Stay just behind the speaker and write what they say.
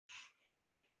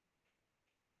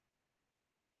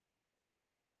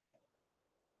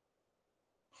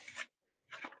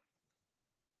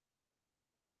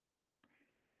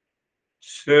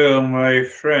So, my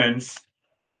friends,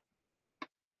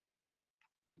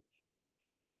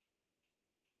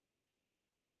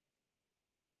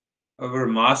 our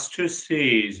master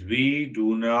says we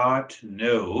do not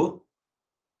know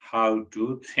how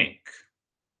to think,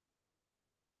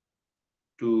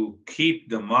 to keep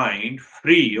the mind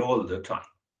free all the time,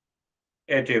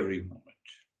 at every moment.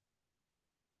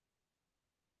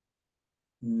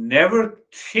 Never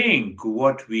think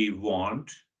what we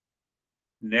want,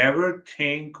 never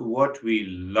think what we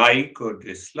like or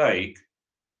dislike,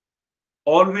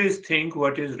 always think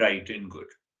what is right and good,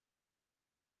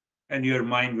 and your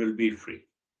mind will be free.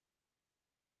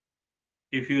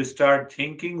 If you start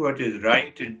thinking what is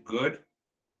right and good,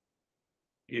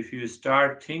 if you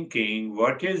start thinking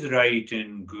what is right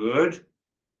and good,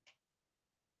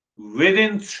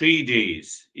 within 3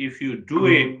 days, if you do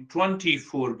it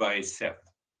 24 by 7,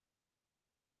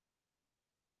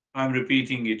 I'm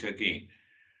repeating it again.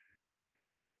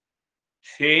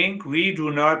 Think we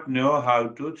do not know how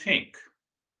to think.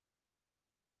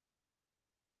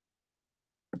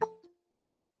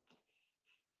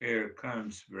 Here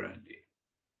comes Brandy.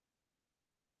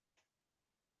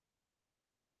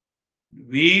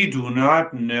 We do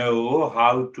not know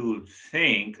how to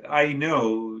think. I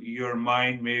know your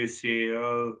mind may say,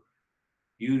 oh,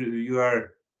 you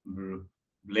are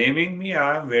blaming me.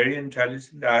 I am very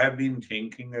intelligent. I have been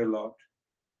thinking a lot.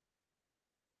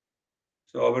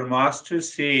 So our master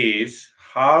says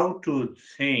how to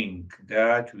think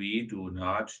that we do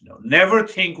not know. Never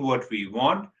think what we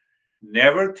want.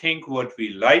 Never think what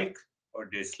we like or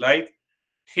dislike.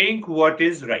 Think what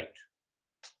is right.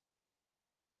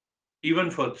 Even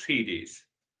for 3 days,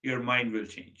 your mind will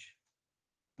change.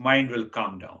 Mind will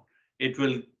calm down. It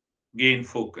will gain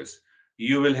focus.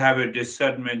 You will have a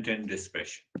discernment and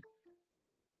dispassion.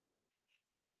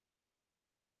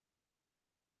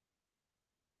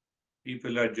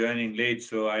 People are joining late,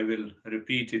 so I will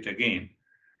repeat it again.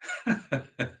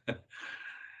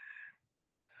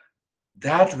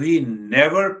 That we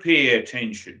never pay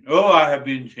attention. Oh, I have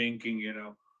been thinking,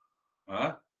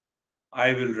 huh?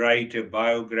 I will write a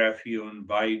biography on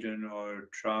Biden or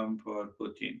Trump or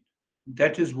Putin.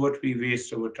 That is what we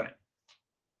waste our time.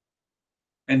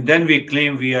 And then we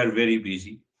claim we are very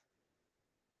busy.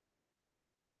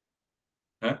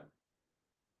 Huh?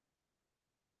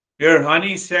 Your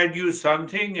honey said you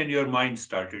something and your mind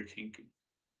started thinking,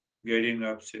 getting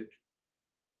upset.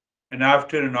 And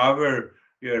after an hour,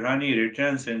 your honey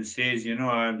returns and says,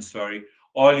 I'm sorry.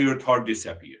 All your thought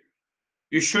disappeared.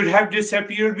 You should have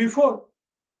disappeared before.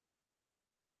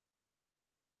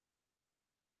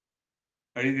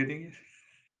 Are you getting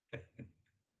it?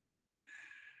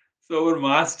 So our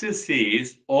master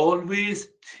says, always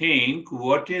think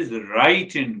what is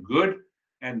right and good,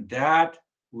 and that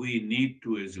we need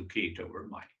to educate our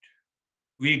mind.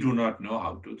 We do not know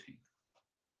how to think.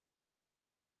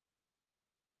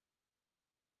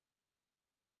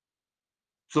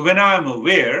 So when I am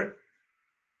aware,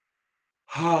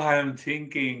 I am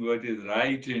thinking what is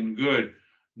right and good,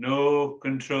 no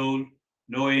control,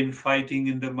 no infighting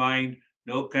in the mind,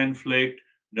 no conflict,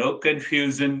 no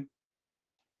confusion.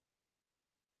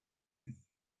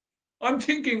 I'm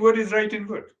thinking what is right and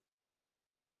good.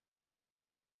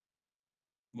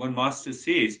 One master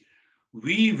says,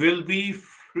 we will be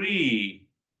free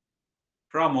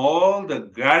from all the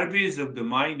garbage of the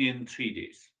mind in 3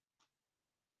 days.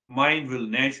 Mind will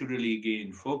naturally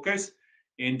gain focus,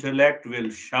 intellect will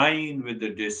shine with the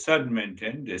discernment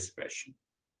and dispassion.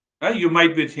 You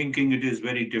might be thinking it is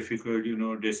very difficult,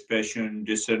 dispassion,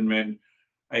 discernment.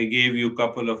 I gave you a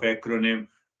couple of acronyms,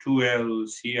 2L,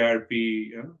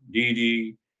 CRP,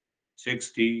 DD,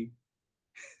 60.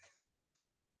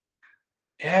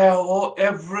 Yeah,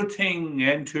 everything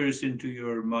enters into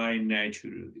your mind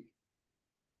naturally.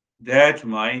 That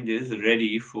mind is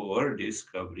ready for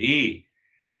discovery,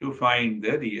 to find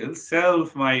the real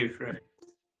self, my friend.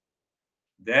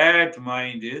 That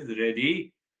mind is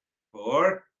ready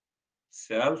for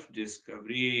self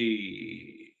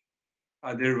discovery.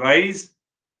 Otherwise,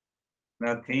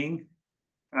 nothing.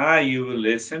 You will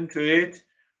listen to it,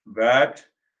 but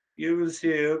you will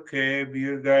say, okay,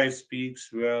 your guy speaks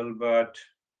well, but,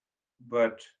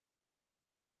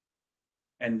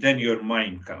 and then your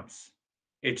mind comes.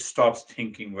 It stops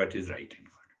thinking what is right and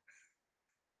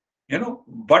good.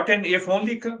 But and if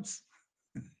only comes.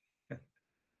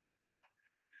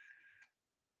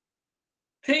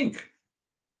 Think.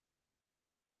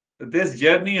 This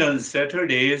journey on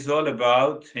Saturday is all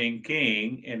about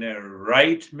thinking in a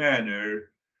right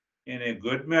manner, in a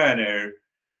good manner,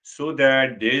 so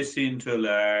that this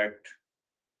intellect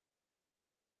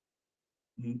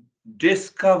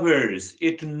discovers,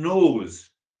 it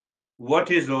knows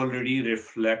what is already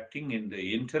reflecting in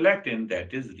the intellect, and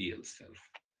that is real self.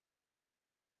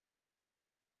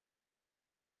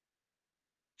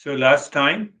 So last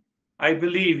time, I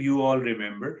believe you all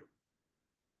remember,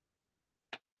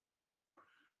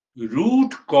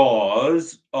 root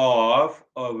cause of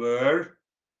our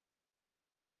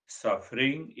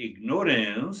suffering,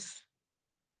 ignorance,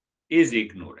 is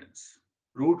ignorance.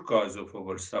 Root cause of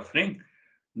our suffering,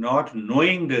 not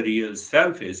knowing the real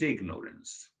self, is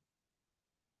ignorance.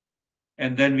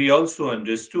 And then we also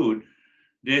understood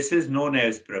this is known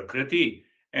as Prakriti,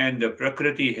 and the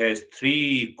Prakriti has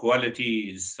three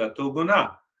qualities: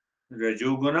 Satoguna,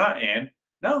 Rajoguna, and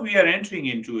now we are entering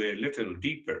into a little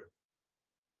deeper,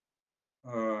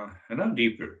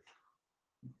 deeper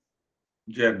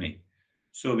journey.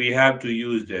 So we have to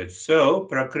use that. So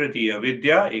Prakriti,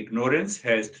 avidya, ignorance,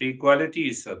 has three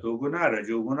qualities: Satoguna,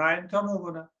 Rajoguna, and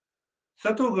Tamoguna.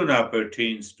 Satoguna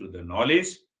pertains to the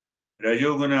knowledge,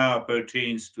 Rajoguna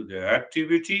pertains to the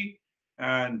activity,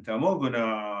 and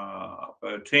Tamoguna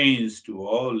pertains to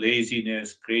all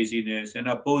laziness, craziness, and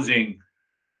opposing,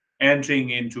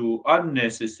 entering into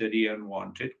unnecessary,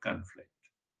 unwanted conflict.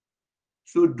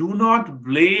 So do not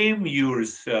blame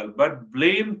yourself, but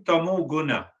blame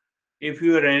Tamoguna if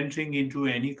you are entering into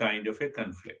any kind of a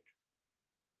conflict.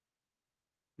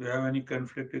 Do you have any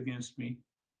conflict against me?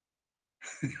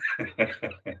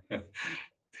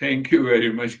 Thank you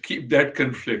very much. Keep that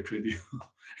conflict with you.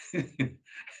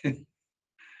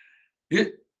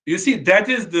 you, you see, that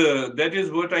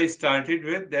is what I started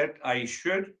with, that I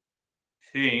should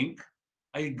think.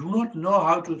 I do not know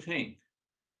how to think.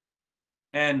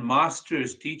 And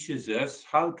Masters teaches us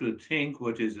how to think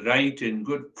what is right and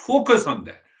good. Focus on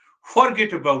that.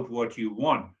 Forget about what you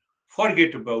want.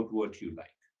 Forget about what you like.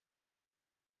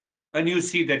 And you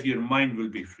see that your mind will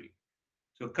be free.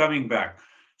 So coming back.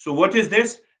 So what is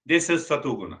this? This is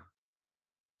Satoguna.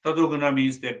 Satoguna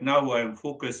means that now I am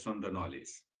focused on the knowledge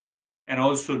and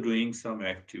also doing some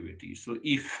activity. So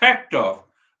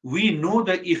we know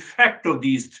the effect of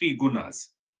these three gunas.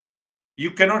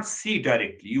 You cannot see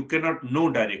directly, you cannot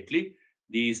know directly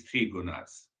these three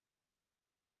gunas.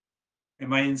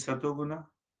 Am I in Satoguna?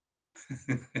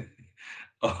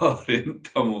 Or in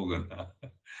Tamoguna?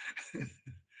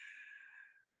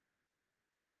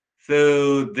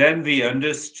 So then we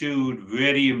understood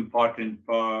very important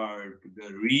part.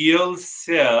 The real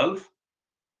self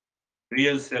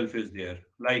is there,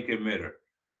 like a mirror.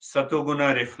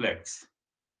 Satoguna reflects.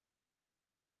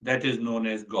 That is known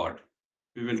as God.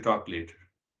 We will talk later.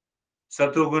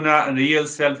 Satoguna, real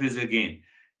self, is again,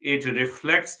 it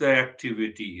reflects the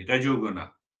activity.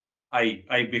 Rajoguna,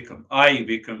 I become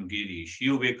Girish,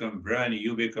 you become Brani,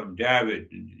 you become David,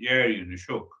 Jerry, and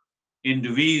Ashok.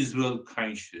 Individual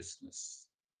consciousness.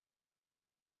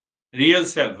 Real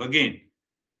self, again,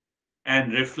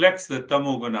 and reflects the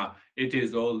Tamoguna. It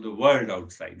is all the world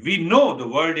outside. We know the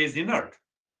world is inert.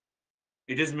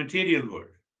 It is material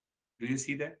world. Do you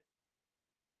see that?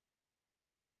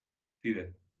 See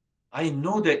that? I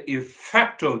know the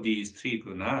effect of these three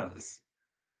gunas.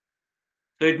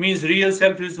 So it means real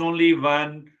self is only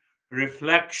one.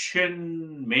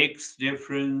 Reflection makes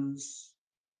difference.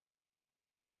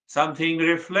 Something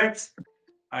reflects.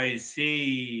 I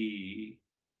see.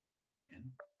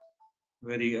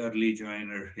 Very early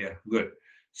joiner. Yeah, good.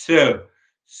 So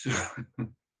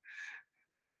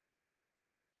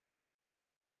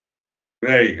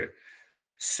very good.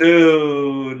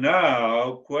 So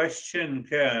now question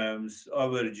comes.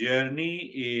 Our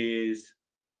journey is,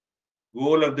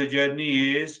 goal of the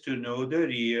journey is to know the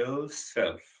real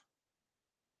self.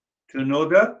 To know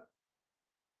the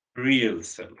real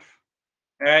self.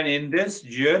 And in this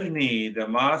journey, the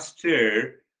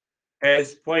master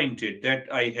has pointed,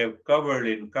 that I have covered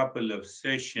in couple of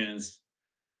sessions,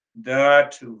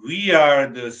 that we are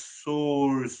the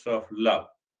source of love.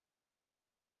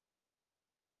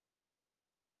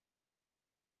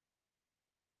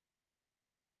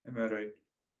 Am I right?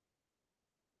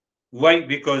 Why?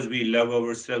 Because we love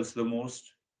ourselves the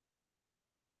most.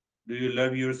 Do you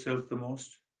love yourself the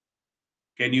most?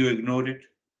 Can you ignore it?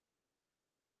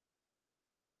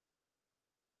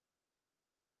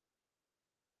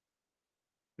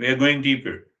 We are going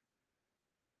deeper.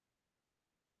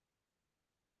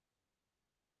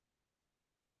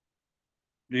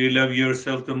 Do you love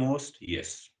yourself the most?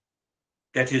 Yes.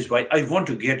 That is why I want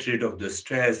to get rid of the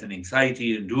stress and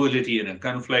anxiety and duality and a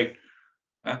conflict.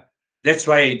 Huh? That's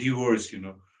why I divorce.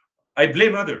 I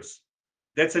blame others.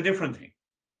 That's a different thing.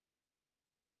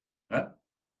 Huh?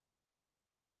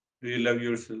 Do you love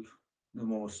yourself the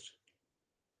most?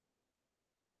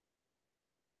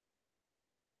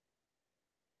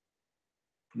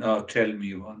 Now tell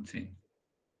me one thing.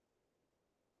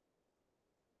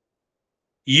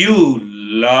 You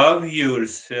love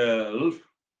yourself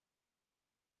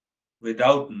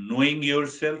without knowing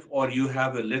yourself, or you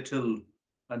have a little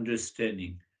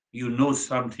understanding. You know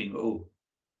something. Oh,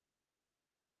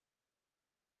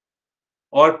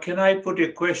 or can I put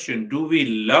a question? Do we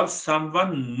love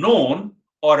someone known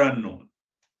or unknown?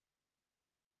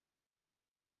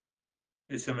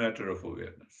 It's a matter of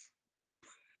awareness.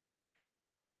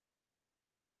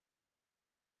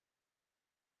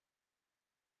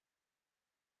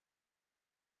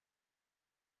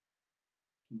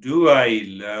 Do I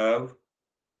love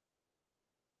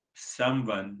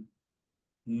someone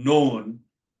known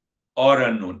or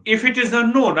unknown? If it is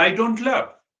unknown, I don't love.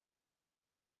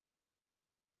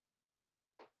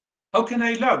 How can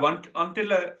I love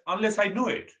unless I know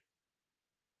it?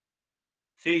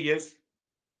 Say yes.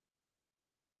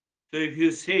 So if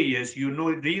you say yes, you know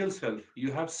real self.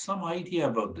 You have some idea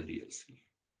about the real self.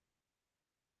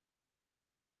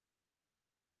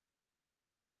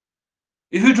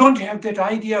 If you don't have that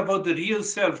idea about the real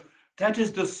self, that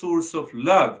is the source of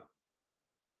love.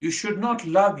 You should not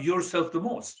love yourself the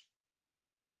most.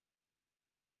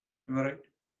 Am I right?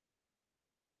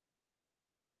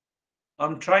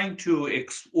 I'm trying to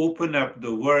open up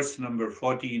the verse number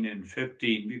 14 and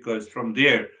 15 because from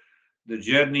there the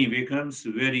journey becomes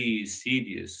very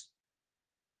serious.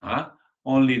 Huh?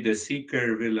 Only the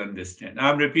seeker will understand.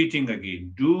 I'm repeating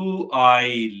again. Do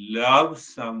I love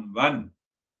someone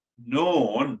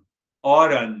known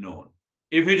or unknown?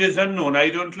 If it is unknown, I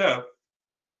don't love.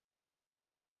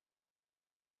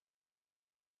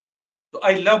 So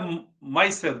I love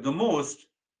myself the most.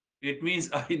 It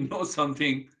means I know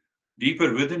something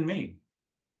deeper within me.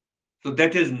 So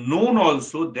that is known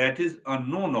also, that is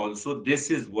unknown also. This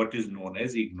is what is known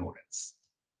as ignorance.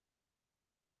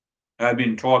 I've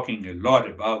been talking a lot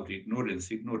about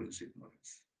ignorance, ignorance,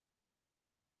 ignorance.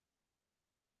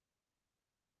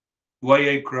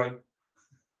 Why I cry?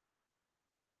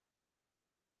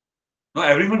 No,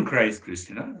 everyone cries,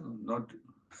 Christina. Not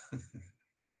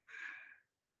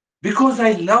because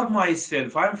I love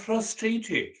myself. I'm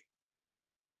frustrated.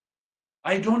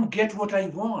 I don't get what I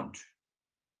want.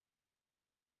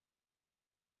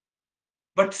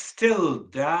 But still,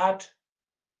 that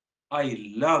I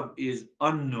love is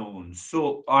unknown.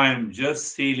 So I'm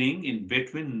just sailing in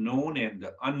between known and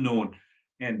the unknown.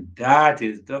 And that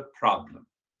is the problem.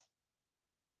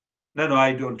 No,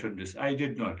 I don't understand. I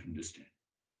did not understand.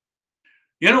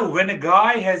 When a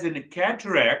guy has a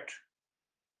cataract,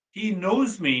 he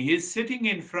knows me. He's sitting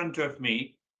in front of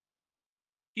me.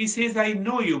 He says, I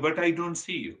know you, but I don't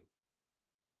see you.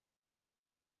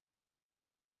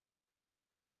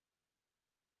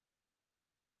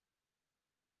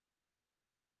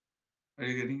 Are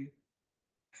you getting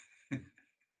it?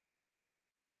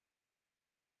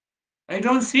 I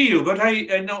don't see you, but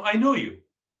I know you.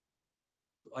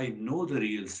 I know the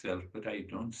real self, but I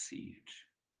don't see it.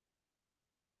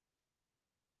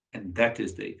 And that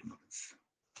is the ignorance.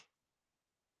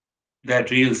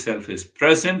 That real self is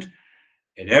present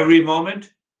at every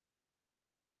moment.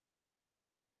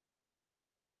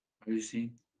 Are you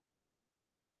seeing?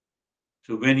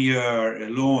 So when you are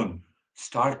alone,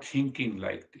 start thinking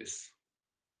like this.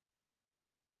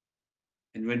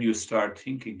 And when you start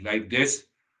thinking like this,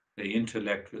 the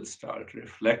intellect will start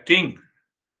reflecting.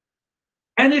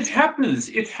 And it happens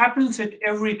at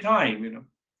every time.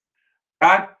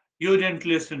 Dad, you didn't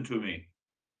listen to me.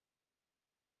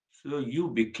 So you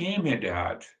became a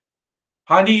dad.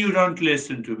 Honey, you don't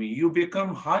listen to me. You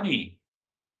become honey.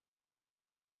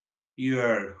 You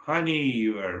are honey,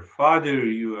 you are father,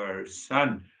 you are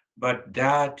son. But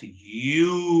that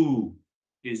you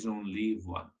is only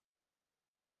one.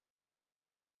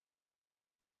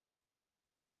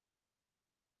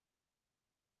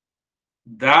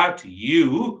 That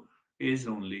you is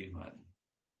only one.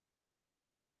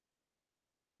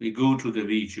 We go to the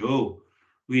beach. Oh,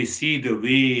 we see the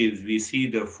waves, we see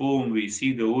the foam, we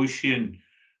see the ocean,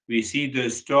 we see the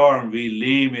storm, we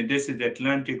lame, and this is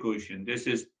Atlantic Ocean, this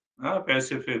is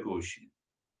Pacific Ocean.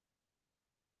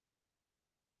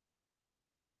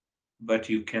 But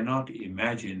you cannot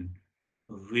imagine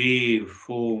wave,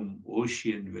 foam,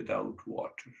 ocean without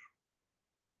water.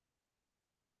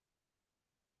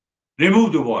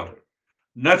 Remove the water,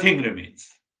 nothing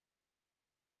remains.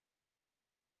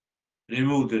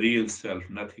 Remove the real self,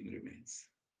 nothing remains.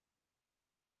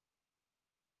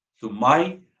 So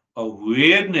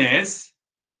awareness,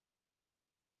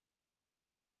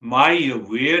 my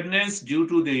awareness due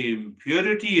to the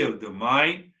impurity of the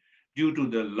mind, due to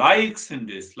the likes and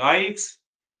dislikes,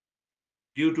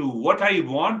 due to what I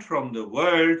want from the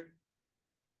world,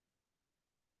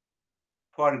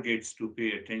 forgets to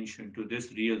pay attention to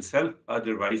this real self,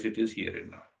 otherwise, it is here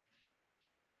and now.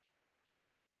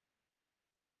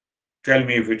 Tell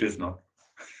me if it is not.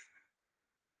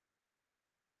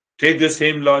 Take the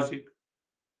same logic.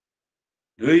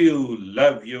 Do you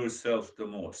love yourself the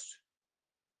most?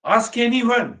 Ask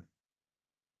anyone.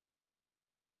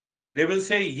 They will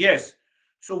say yes.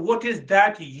 So, what is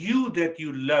that you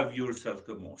love yourself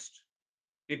the most?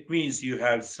 It means you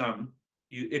have some,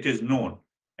 it is known,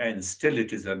 and still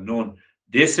it is unknown.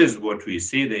 This is what we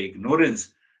say the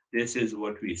ignorance. This is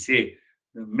what we say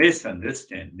the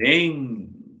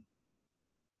misunderstanding.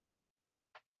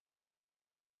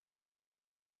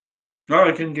 Now,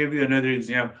 I can give you another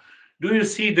example. Do you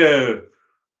see the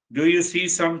Do you see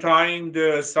sometime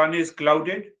the sun is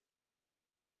clouded?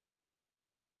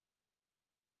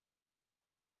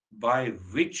 By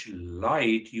which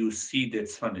light you see that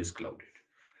sun is clouded?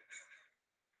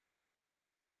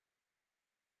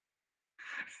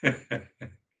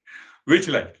 Which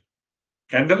light?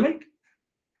 Candlelight?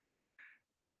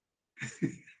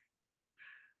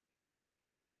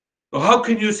 So how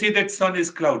can you say that sun is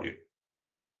clouded?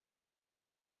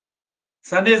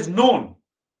 Sun is known,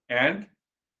 and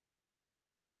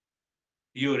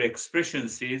your expression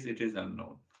says it is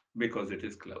unknown because it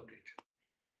is clouded.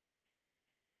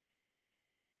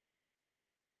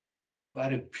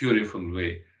 What a beautiful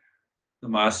way, the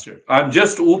master. I'm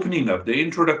just opening up the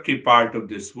introductory part of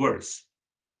this verse.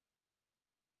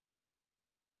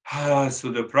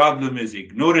 So the problem is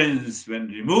ignorance. When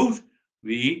removed,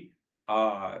 we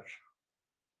are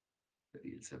the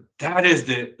real self. That is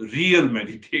the real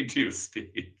meditative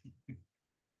state.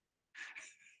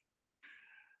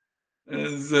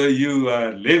 So you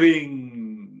are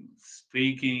living,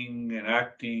 speaking, and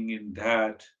acting in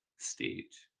that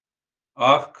state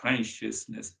of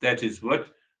consciousness. That is what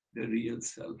the real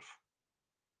self.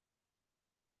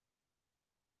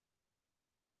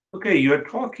 Okay, you're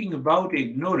talking about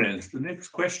ignorance. The next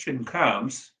question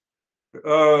comes.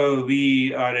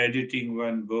 We are editing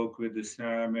one book with the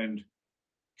Sam and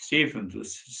Stephen. So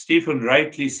Stephen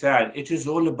rightly said it is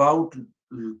all about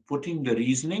putting the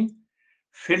reasoning,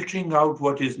 filtering out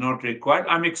what is not required.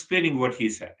 I'm explaining what he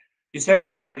said. He said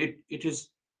it is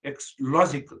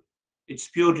logical, it's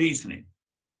pure reasoning.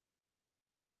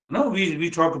 No, we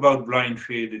talk about blind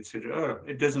faith, etc.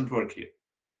 It doesn't work here.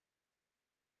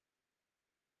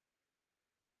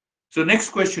 So next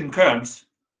question comes,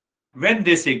 when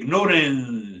this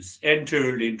ignorance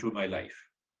entered into my life.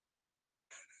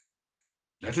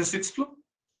 Let us explore.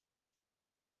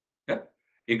 Yeah?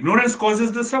 Ignorance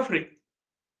causes the suffering.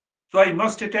 So I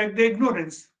must attack the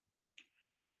ignorance.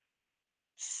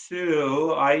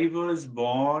 So I was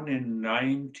born in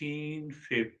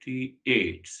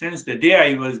 1958. Since the day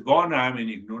I was born, I am in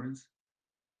ignorance.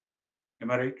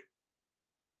 Am I right?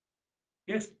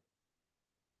 Yes.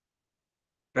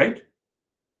 Right?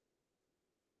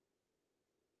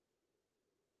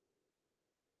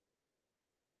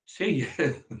 Say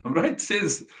yes. Right?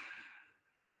 Since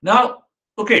now,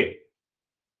 okay,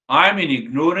 I'm in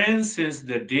ignorance since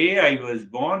the day I was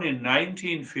born in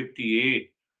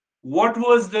 1958. What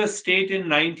was the state in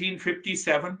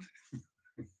 1957?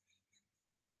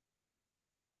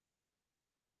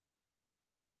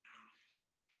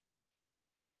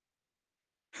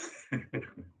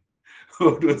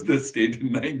 What was the state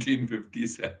in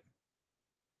 1957?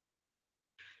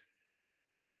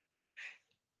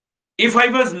 If I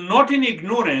was not in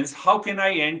ignorance, how can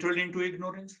I enter into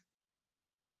ignorance?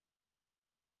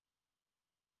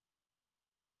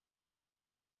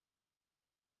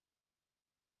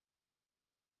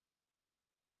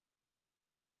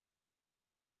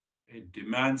 It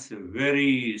demands a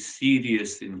very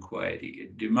serious inquiry.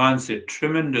 It demands a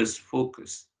tremendous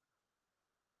focus.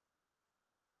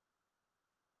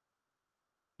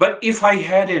 But if I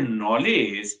had a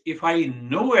knowledge, if I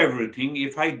know everything,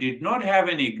 if I did not have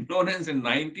an ignorance in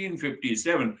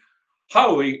 1957,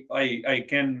 how I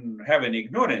can have an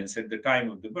ignorance at the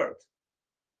time of the birth?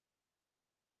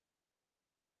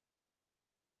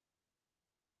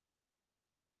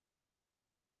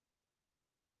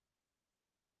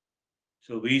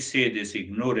 So we say this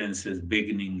ignorance is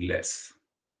beginningless.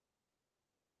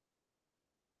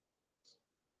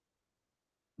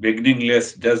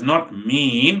 Beginningless does not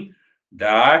mean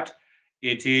that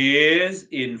it is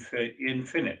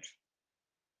infinite.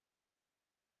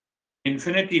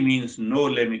 Infinity means no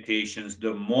limitations.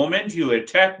 The moment you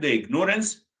attack the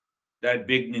ignorance, that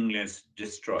beginningless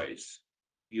destroys.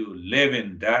 You live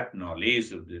in that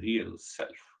knowledge of the real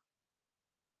self.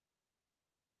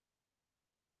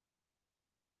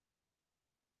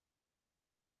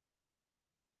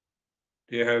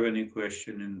 Do you have any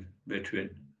question in between?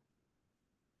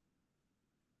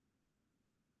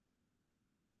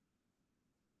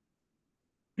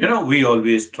 We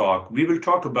always talk. We will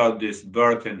talk about this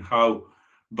birth and how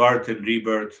birth and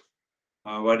rebirth,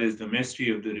 what is the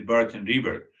mystery of the rebirth and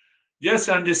rebirth. Just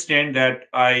understand that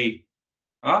uh,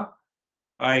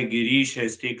 Girish,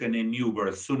 has taken a new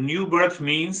birth. So, new birth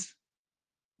means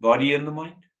body and the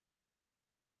mind.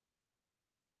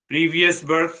 Previous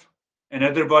birth,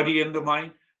 another body and the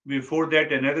mind. Before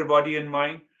that, another body and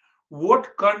mind.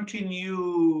 What continued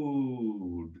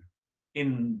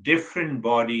in different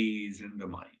bodies in the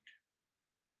mind?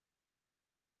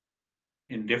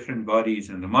 In different bodies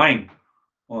in the mind,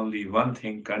 only one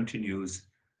thing continues,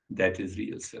 that is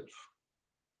real self.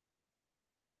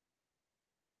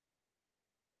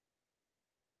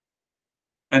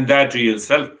 And that real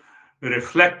self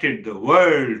reflected the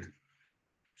world.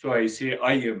 So I say,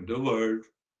 I am the world.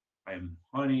 I'm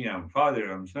honey, I'm father,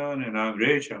 I'm son, and I'm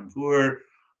rich, I'm poor,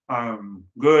 I'm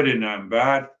good, and I'm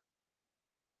bad.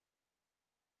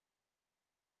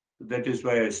 That is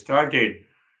why I started.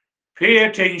 Pay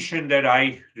attention that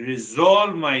I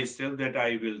resolve myself that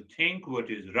I will think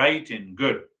what is right and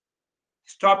good.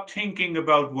 Stop thinking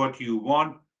about what you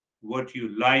want, what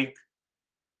you like.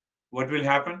 What will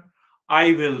happen?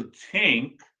 I will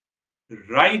think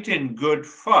right and good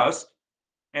first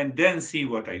and then see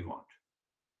what I want.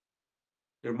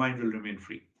 Your mind will remain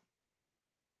free.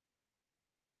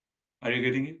 Are you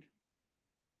getting it?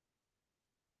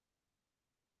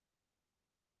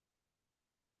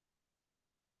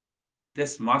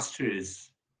 This master is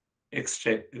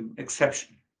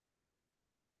exceptional.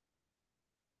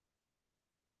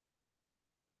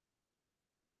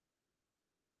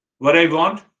 What I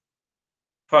want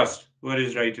first, what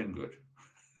is right and good.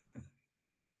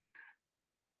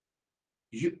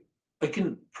 You, I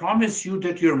can promise you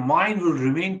that your mind will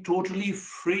remain totally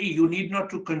free. You need not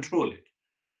to control it.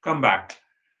 Come back.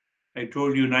 I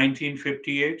told you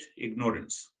 1958,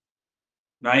 ignorance.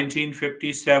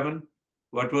 1957,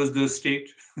 what was the state?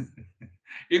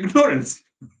 Ignorance.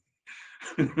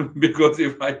 Because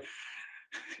if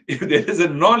there is a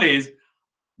knowledge,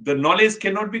 the knowledge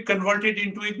cannot be converted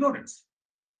into ignorance.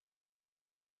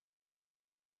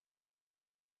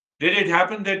 Did it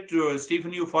happen that,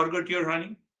 Stephen, you forgot your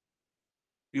honey?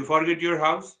 You forget your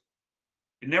house?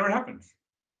 It never happens.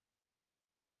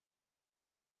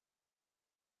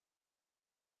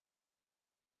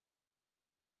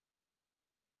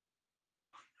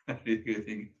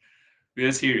 We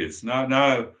are serious.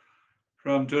 Now,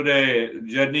 from today,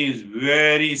 journey is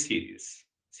very serious.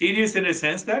 Serious in a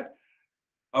sense that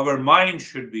our mind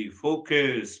should be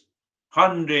focused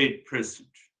 100%.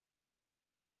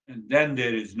 And then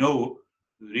there is no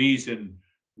reason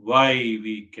why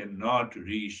we cannot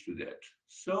reach to that.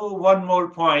 So, one more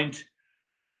point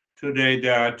today,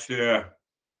 that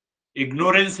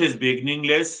ignorance is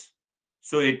beginningless.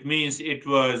 So, it means it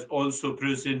was also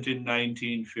present in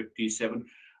 1957.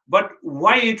 But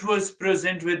why it was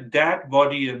present with that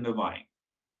body and the mind?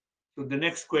 So, the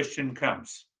next question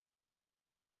comes,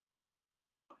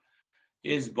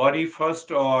 is body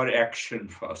first or action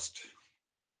first?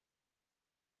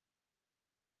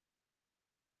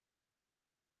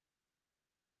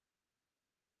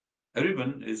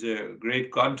 Everyone is a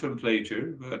great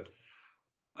contemplator, but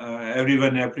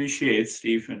everyone appreciates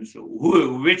Stephen. So,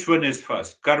 which one is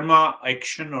first, karma,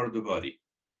 action, or the body?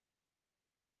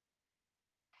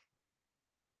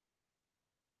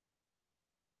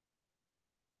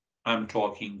 I'm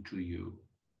talking to you.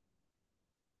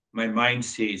 My mind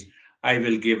says, I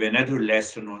will give another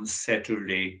lesson on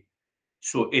Saturday.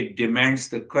 So, it demands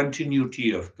the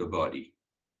continuity of the body.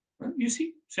 Well, you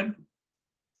see, simple.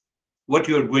 What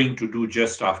you're going to do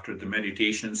just after the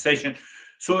meditation session.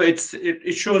 So, it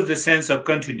shows the sense of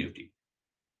continuity.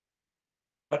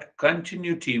 But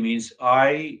continuity means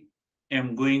I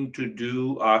am going to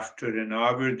do after an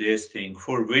hour this thing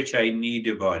for which I need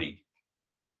a body.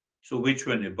 So which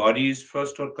one? A body is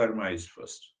first or karma is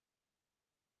first?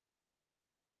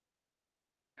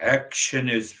 Action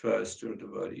is first or the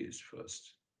body is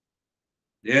first?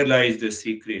 There lies the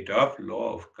secret of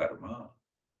law of karma.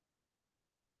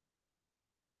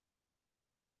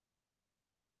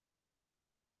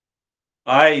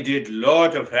 I did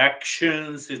lot of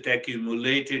actions, it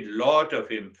accumulated lot of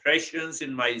impressions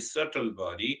in my subtle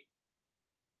body,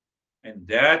 and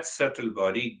that subtle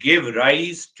body gave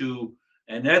rise to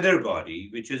another body,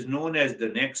 which is known as the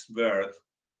next birth.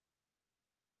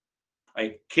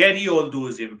 I carry all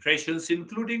those impressions,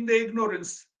 including the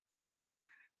ignorance.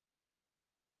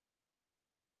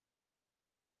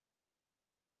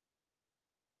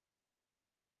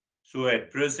 So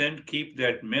at present, keep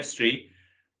that mystery.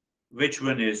 Which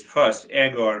one is first,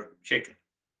 egg or chicken?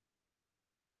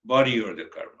 Body or the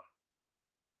karma?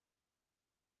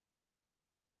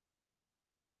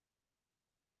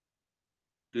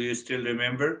 Do you still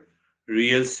remember?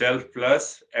 Real self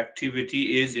plus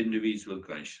activity is individual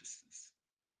consciousness.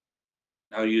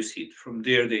 Now you see it. From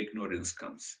there, the ignorance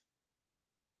comes.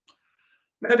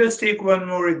 Let us take one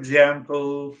more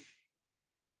example.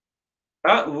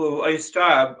 I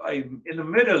stop. In the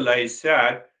middle. I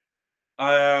said,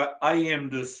 "I am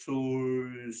the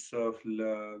source of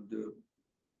love.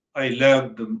 I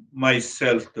love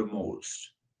myself the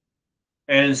most,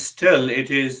 and still it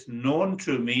is known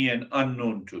to me and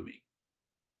unknown to me."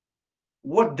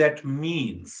 What that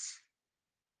means?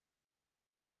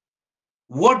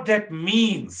 What that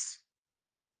means?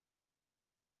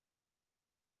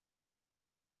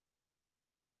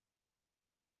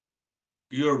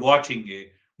 You're watching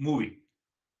a movie.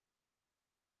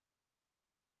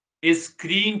 Is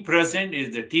screen present?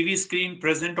 Is the TV screen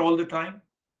present all the time?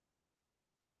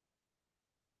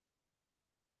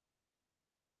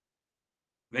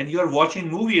 When you're watching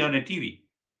movie on a TV,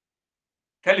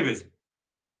 television,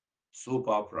 soap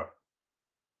opera.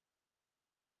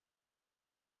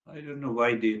 I don't know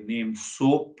why they named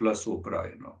soap plus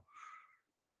opera.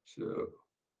 So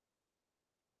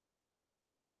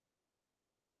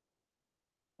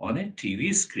on a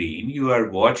TV screen, you are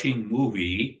watching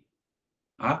movie,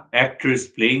 actors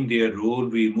playing their role.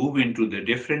 We move into the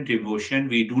different emotion.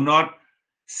 We do not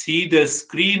see the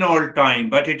screen all time,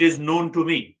 but it is known to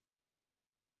me.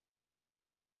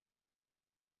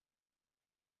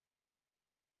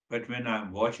 But when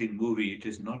I'm watching movie, it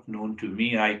is not known to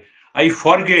me. I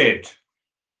forget.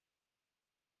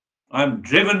 I'm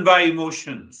driven by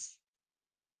emotions.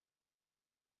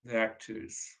 The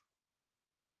actors,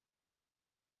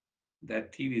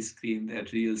 that TV screen,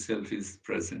 that real self is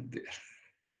present there.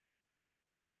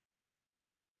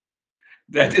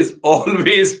 That is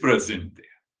always present there.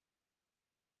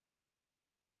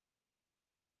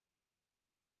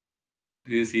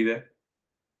 Do you see that?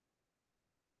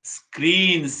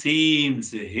 Screen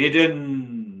seems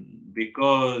hidden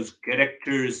because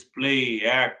characters play,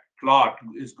 act, plot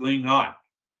is going on.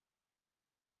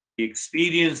 We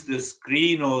experience the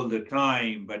screen all the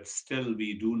time, but still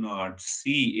we do not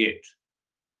see it.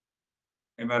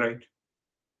 Am I right?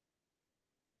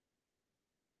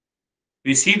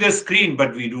 We see the screen,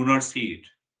 but we do not see it.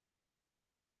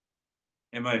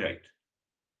 Am I right?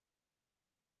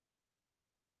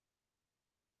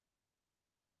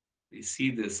 We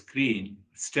see the screen,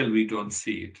 still we don't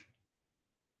see it.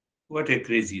 What a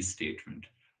crazy statement.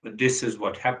 But this is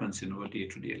what happens in our day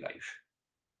to day life.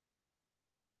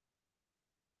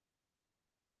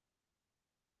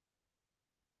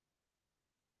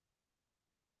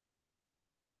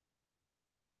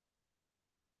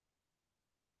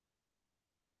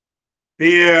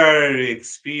 We are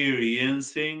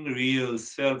experiencing real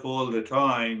self all the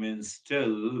time and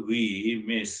still we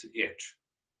miss it.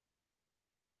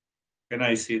 Can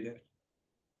I say that?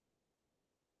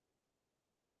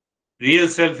 Real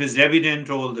self is evident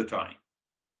all the time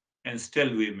and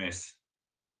still we miss.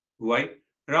 Why?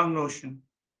 Wrong notion,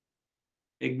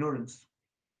 ignorance.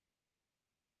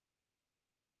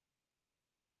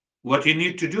 What you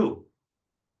need to do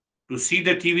to see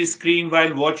the TV screen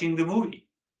while watching the movie.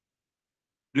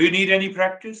 Do you need any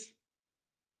practice?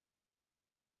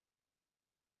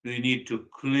 Do you need to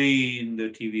clean the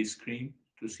TV screen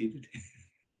to see the TV?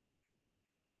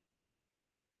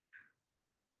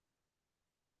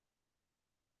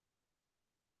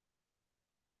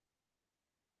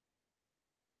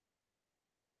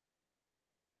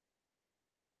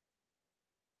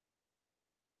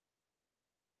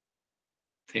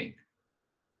 Think,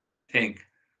 think,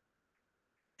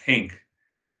 think.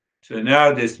 So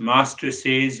now this master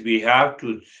says we have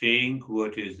to think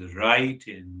what is right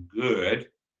and good.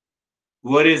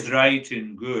 What is right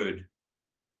and good?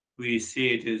 We say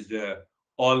it is the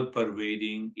all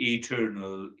pervading,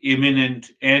 eternal,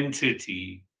 immanent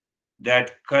entity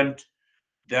that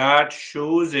that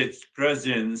shows its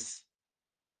presence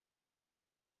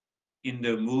in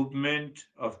the movement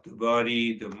of the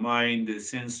body, the mind, the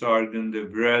sense organ, the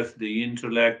breath, the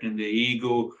intellect, and the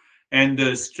ego, and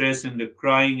the stress and the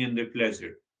crying and the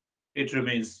pleasure. It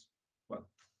remains one.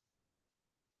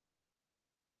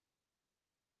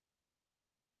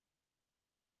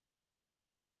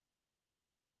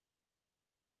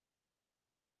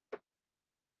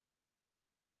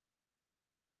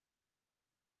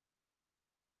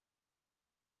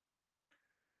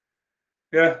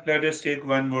 Yeah, let us take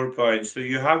one more point. So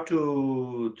you have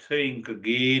to think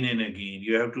again and again.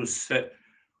 You have to set,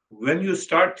 when you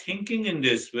start thinking in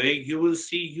this way, you will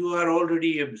see you are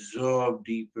already absorbed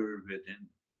deeper within.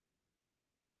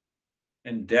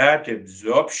 And that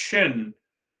absorption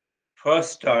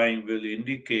first time will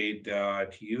indicate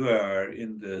that you are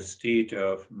in the state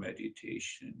of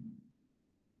meditation.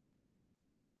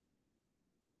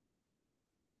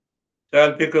 So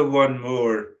I'll pick up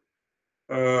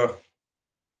uh,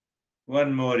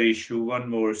 one more issue, one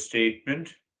more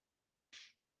statement,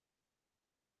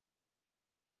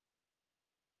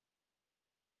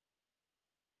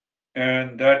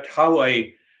 and that how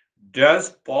I does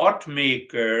pot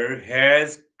maker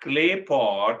has clay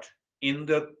pot in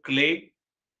the clay?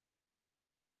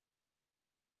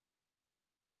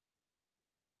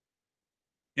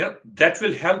 Yeah, that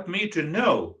will help me to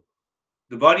know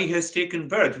the body has taken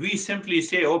birth. We simply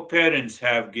say, oh, parents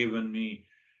have given me,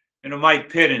 my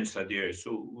parents are there.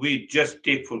 So we just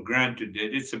take for granted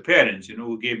that it's the parents,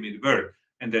 who gave me the birth,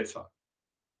 and that's all.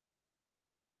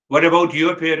 What about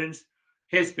your parents?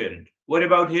 His parent. What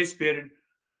about his parent?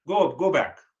 Go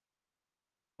back.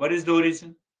 What is the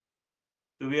origin?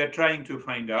 So we are trying to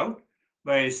find out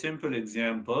by a simple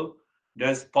example.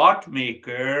 Does pot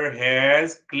maker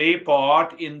has clay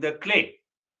pot in the clay?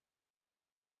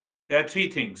 There are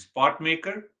three things: pot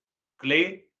maker,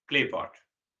 clay pot.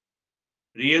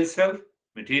 Real self,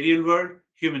 material world,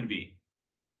 human being.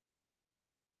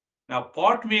 Now,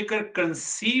 pot maker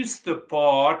conceives the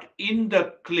pot in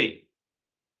the clay.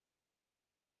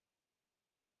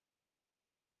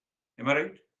 Am I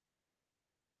right?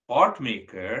 Pot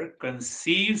maker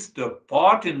conceives the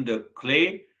pot in the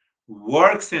clay,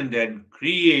 works and then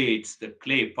creates the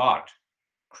clay pot.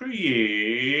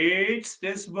 Creates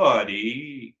this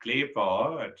body, clay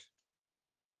pot.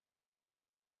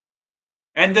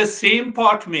 And the same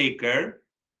pot maker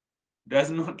does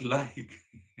not like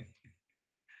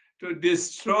to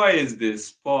destroy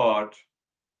this pot,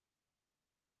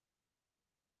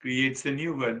 creates a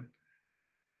new one.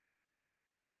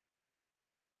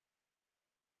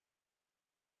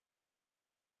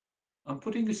 I'm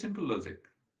putting a simple logic.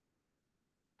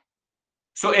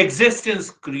 So existence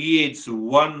creates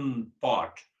one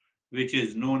pot, which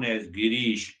is known as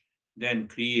Girish, then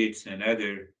creates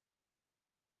another,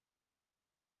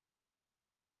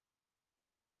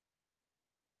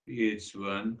 creates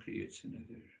one, creates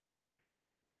another.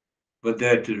 But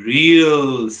that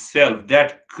real self,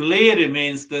 that clay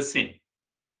remains the same.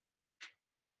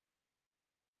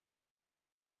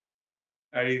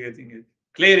 Are you getting it?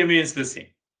 Clay remains the same.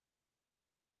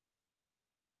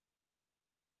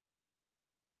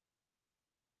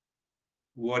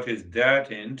 What is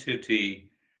that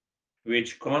entity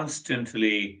which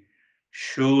constantly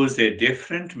shows a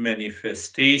different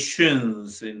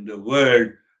manifestations in the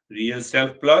world? Real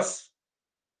self plus,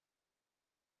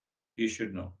 you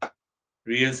should know.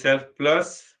 Real self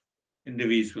plus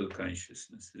individual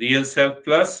consciousness. Real self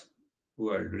plus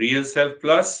world. Real self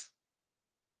plus.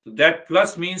 So that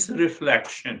plus means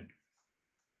reflection.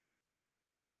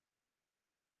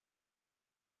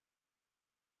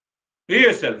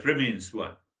 Real self remains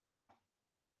one.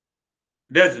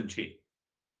 Doesn't change.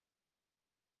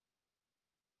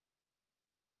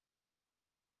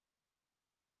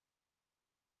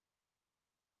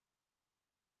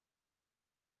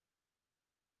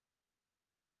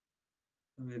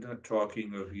 We're not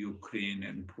talking of Ukraine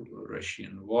and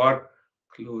Russian war.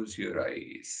 Close your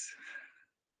eyes.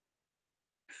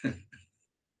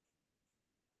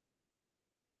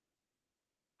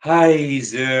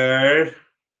 Eyes are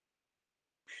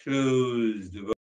closed.